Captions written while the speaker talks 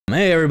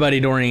Hey everybody,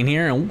 Dorian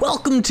here, and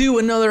welcome to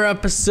another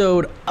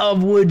episode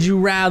of Would You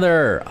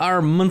Rather,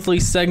 our monthly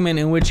segment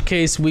in which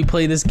case we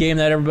play this game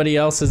that everybody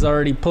else has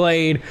already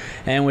played,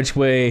 and which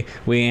way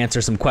we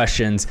answer some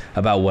questions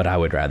about what I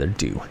would rather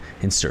do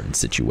in certain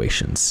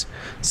situations.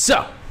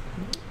 So,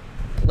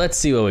 let's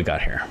see what we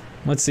got here.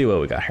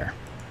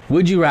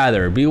 Would you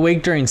rather be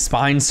awake during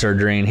spine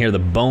surgery and hear the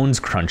bones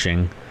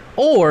crunching,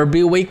 or be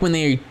awake when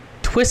they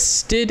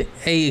twisted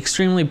a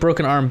extremely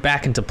broken arm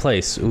back into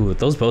place? Ooh,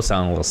 those both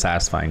sound a little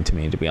satisfying to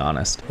me, to be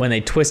honest. When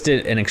they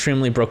twisted an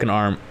extremely broken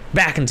arm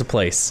back into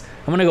place.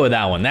 I'm gonna go with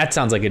that one. That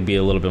sounds like it'd be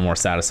a little bit more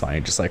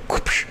satisfying. Just like,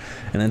 whoosh,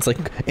 and then it's like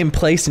in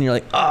place and you're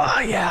like, oh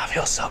yeah, it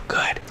feels so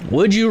good.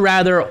 Would you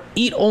rather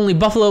eat only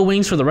buffalo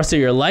wings for the rest of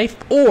your life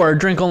or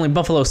drink only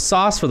buffalo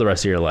sauce for the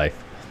rest of your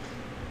life?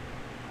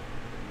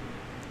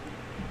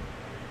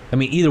 I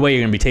mean, either way,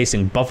 you're gonna be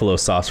tasting buffalo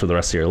sauce for the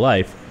rest of your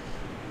life.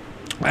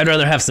 I'd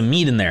rather have some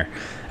meat in there.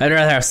 I'd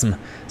rather have some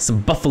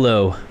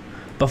buffalo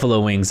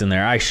wings in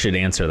there. I should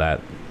answer that.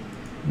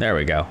 There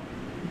we go.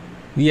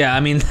 Yeah,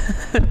 I mean,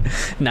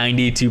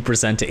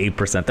 92% to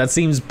 8%. That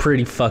seems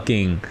pretty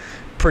fucking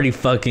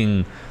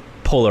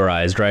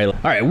polarized, right? All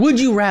right, would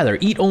you rather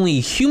eat only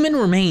human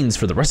remains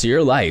for the rest of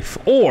your life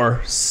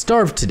or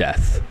starve to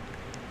death?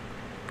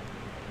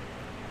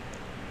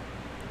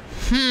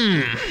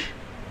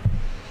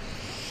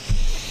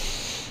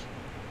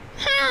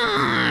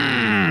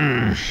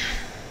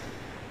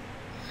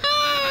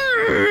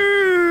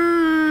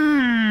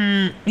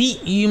 Eat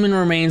human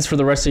remains for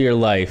the rest of your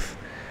life.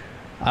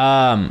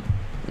 I'm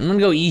gonna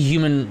go eat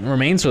human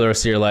remains for the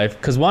rest of your life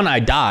because one,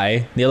 I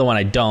die, the other one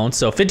I don't.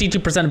 So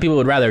 52% of people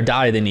would rather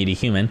die than eat a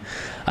human.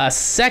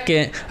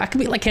 Second, I could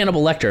be like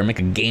Hannibal Lecter and make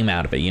a game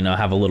out of it. You know,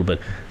 have a little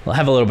bit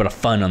of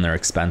fun on their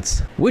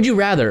expense. Would you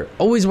rather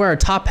always wear a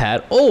top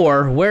hat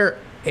or wear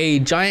a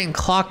giant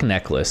clock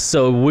necklace?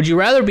 So would you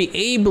rather be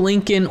Abe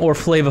Lincoln or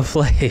Flava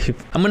Flav?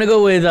 I'm gonna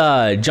go with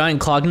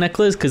giant clock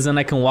necklace because then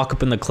I can walk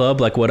up in the club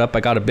like, what up,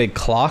 I got a big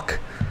clock.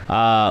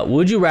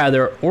 Would you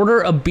rather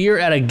order a beer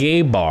at a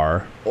gay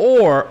bar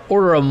or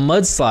order a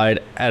mudslide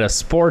at a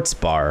sports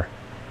bar?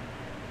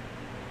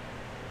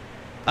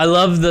 I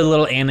love the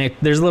little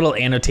there's a little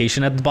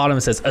annotation at the bottom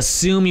that says,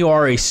 assume you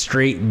are a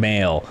straight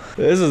male.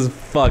 This is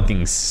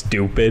fucking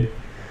stupid.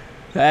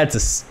 That's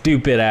a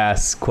stupid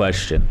ass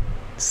question.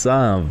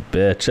 Son of a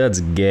bitch,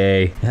 that's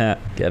gay.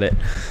 Get it?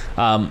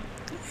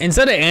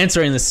 Instead of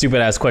answering this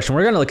stupid ass question,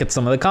 we're gonna look at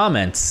some of the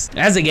comments.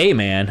 As a gay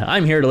man,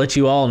 I'm here to let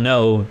you all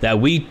know that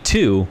we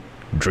too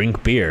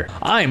drink beer.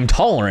 I'm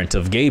tolerant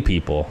of gay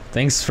people.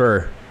 Thanks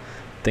for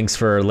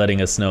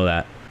letting us know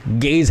that.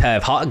 Gays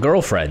have hot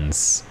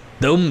girlfriends.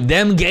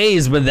 Them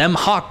gays with them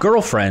hot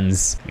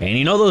girlfriends. And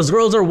you know those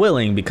girls are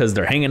willing because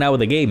they're hanging out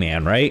with a gay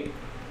man, right?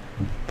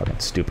 Fucking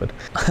stupid.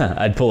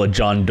 I'd pull a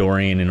John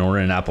Dorian and order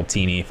an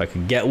Appletini if I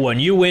could get one.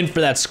 You win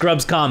for that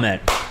Scrubs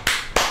comment.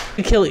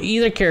 Kill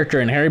either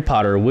character in Harry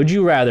Potter. Would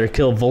you rather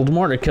kill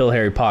Voldemort or kill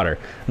Harry Potter?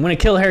 I'm gonna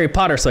kill Harry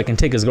Potter so I can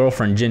take his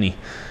girlfriend Ginny,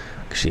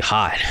 cause she's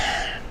hot.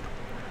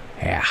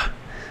 Yeah.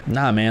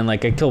 Nah, man,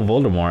 like I'd kill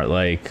Voldemort,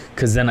 like,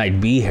 cause then I'd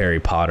be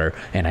Harry Potter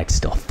and I'd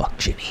still fuck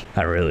Ginny.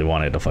 I really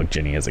wanted to fuck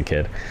Ginny as a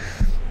kid.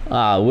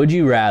 Would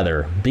you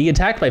rather be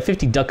attacked by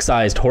 50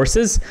 duck-sized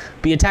horses,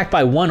 be attacked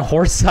by one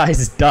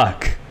horse-sized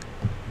duck?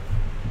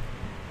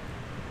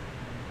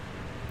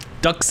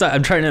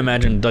 I'm trying to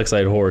imagine a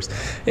duck-sized horse.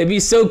 It'd be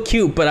so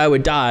cute, but I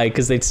would die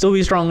because they'd still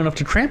be strong enough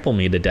to trample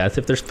me to death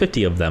if there's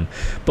 50 of them.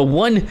 But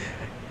one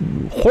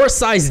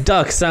horse-sized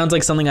duck sounds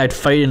like something I'd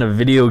fight in a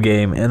video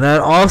game, and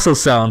that also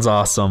sounds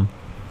awesome.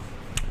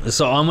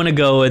 So I'm gonna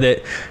go with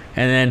it,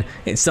 and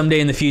then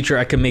someday in the future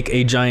I can make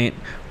a giant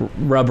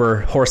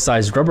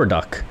horse-sized rubber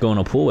duck, go in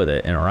a pool with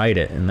it and ride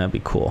it, and that'd be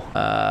cool.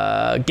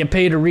 Get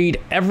paid to read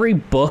every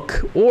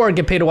book or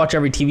get paid to watch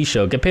every TV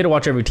show. Get paid to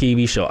watch every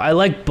TV show. I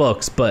like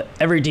books, but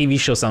every TV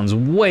show sounds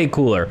way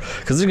cooler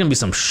because there's gonna be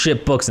some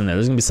shit books in there.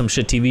 There's gonna be some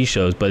shit TV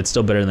shows, but it's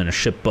still better than a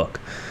shit book.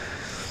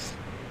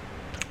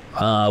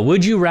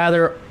 Would you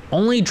rather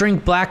only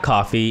drink black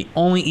coffee,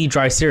 only eat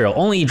dry cereal?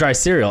 Only eat dry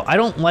cereal. I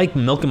don't like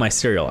milk in my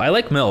cereal. I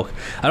like milk.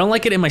 I don't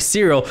like it in my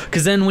cereal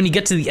because then when you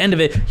get to the end of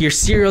it, your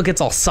cereal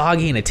gets all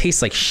soggy and it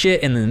tastes like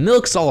shit, and the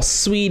milk's all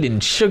sweet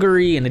and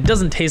sugary and it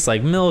doesn't taste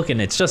like milk,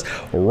 and it's just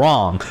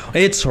wrong.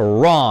 It's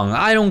wrong.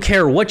 I don't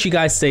care what you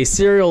guys say.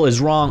 Cereal is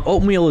wrong.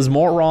 Oatmeal is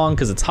more wrong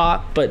because it's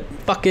hot, but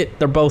fuck it,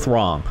 they're both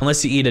wrong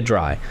unless you eat it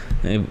dry.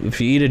 If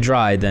you eat it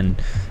dry, then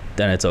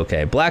it's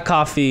okay. Black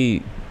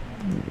coffee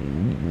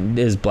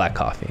is black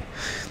coffee.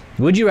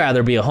 Would you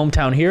rather be a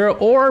hometown hero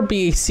or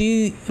be a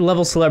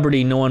C-level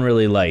celebrity no one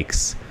really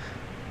likes?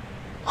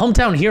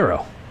 Hometown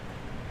hero.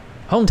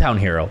 Hometown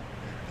hero.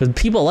 Because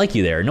people like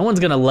you there. No one's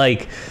gonna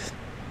like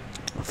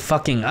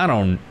fucking, I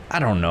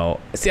don't know.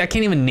 See, I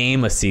can't even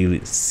name a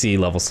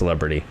C-level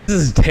celebrity.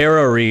 This is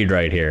Tara Reid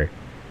right here.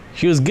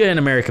 She was good in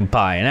American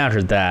Pie, and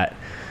after that,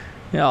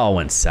 it all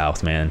went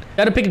south, man.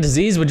 Gotta pick a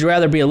disease. Would you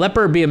rather be a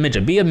leper or be a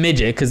midget? Be a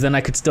midget, because then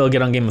I could still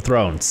get on Game of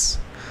Thrones.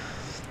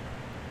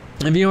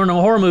 If you were in a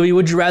horror movie,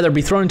 would you rather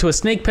be thrown into a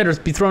snake pit or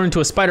be thrown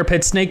into a spider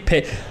pit? Snake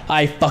pit.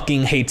 I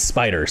fucking hate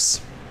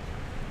spiders.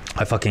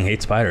 I fucking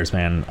hate spiders,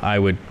 man. I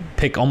would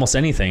pick almost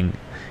anything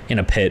in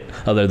a pit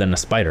other than a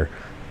spider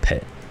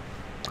pit.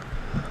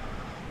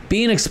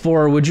 Be an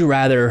explorer, would you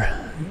rather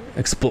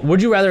explore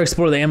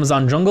the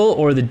Amazon jungle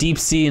or the deep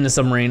sea in a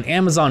submarine?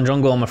 Amazon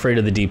jungle, I'm afraid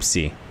of the deep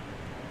sea.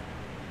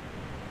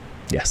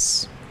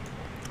 Yes.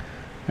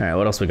 All right,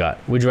 what else we got?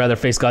 Would you rather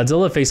face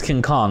Godzilla, face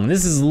King Kong?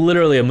 This is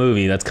literally a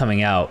movie that's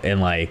coming out in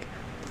like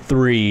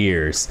 3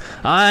 years.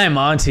 I'm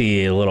onto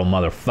you, little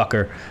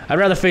motherfucker. I'd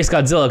rather face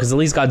Godzilla because at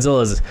least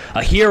Godzilla is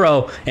a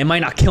hero and might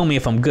not kill me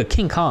if I'm good.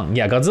 King Kong,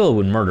 yeah, Godzilla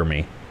would murder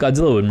me.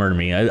 Godzilla would murder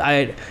me.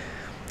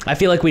 I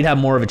feel like we'd have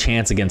more of a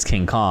chance against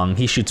King Kong.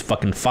 He shoots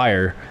fucking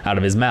fire out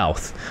of his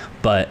mouth,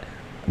 but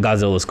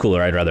Godzilla's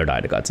cooler. I'd rather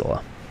die to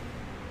Godzilla.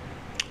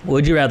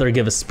 Would you rather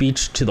give a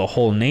speech to the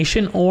whole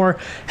nation or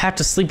have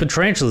to sleep with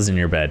tarantulas in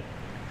your bed?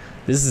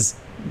 This is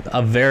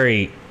a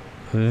very,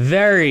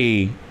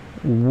 very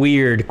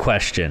weird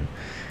question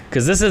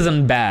because this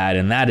isn't bad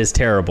and that is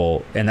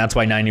terrible, and that's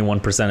why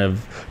 91%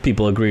 of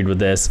people agreed with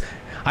this.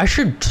 I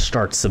should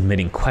start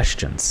submitting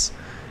questions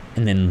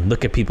and then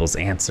look at people's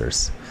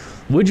answers.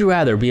 Would you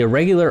rather be a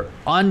regular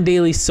on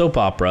daily soap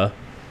opera,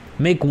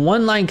 make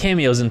one-line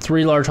cameos in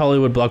 3 large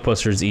Hollywood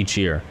blockbusters each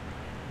year?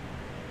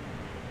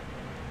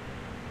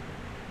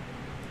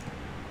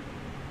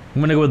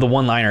 I'm gonna go with the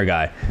one-liner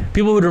guy.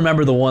 People would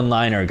remember the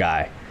one-liner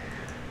guy.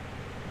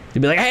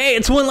 They'd be like, hey,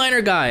 it's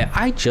one-liner guy.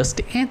 I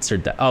just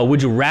answered that. Oh,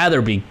 would you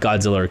rather be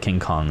Godzilla or King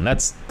Kong?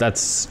 That's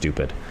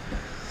stupid.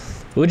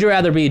 Would you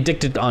rather be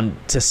addicted to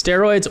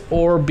steroids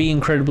or be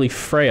incredibly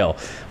frail?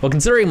 Well,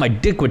 considering my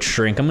dick would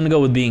shrink, I'm gonna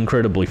go with being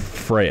incredibly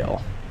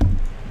frail.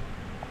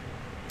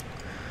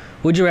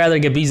 Would you rather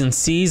get B's and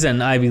C's at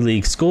an Ivy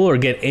League school or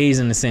get A's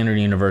in a standard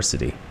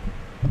university?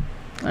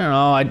 I don't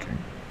know, I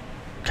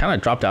kind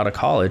of dropped out of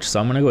college,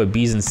 so I'm gonna go with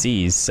B's and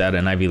C's at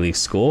an Ivy League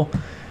school.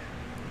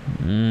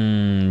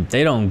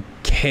 They don't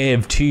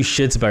give 2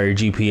 shits about your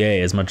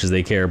GPA as much as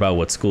they care about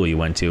what school you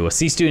went to. A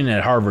C student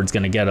at Harvard's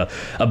gonna get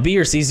a B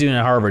or C student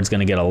at Harvard's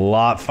gonna get a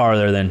lot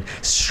farther than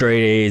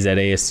straight A's at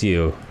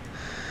ASU.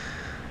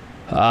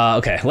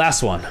 Okay,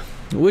 last one.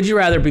 Would you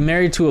rather be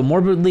married to a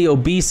morbidly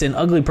obese and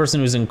ugly person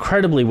who's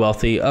incredibly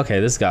wealthy? Okay,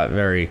 this got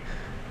very,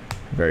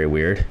 very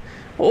weird.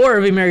 Or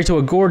be married to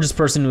a gorgeous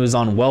person who is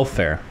on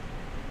welfare?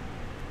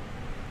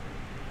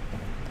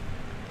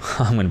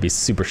 I'm going to be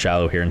super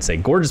shallow here and say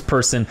gorgeous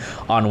person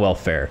on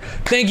welfare.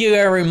 Thank you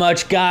very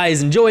much,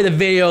 guys. Enjoy the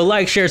video.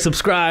 Like, share,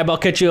 subscribe. I'll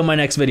catch you in my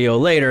next video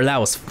later. That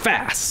was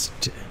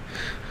fast.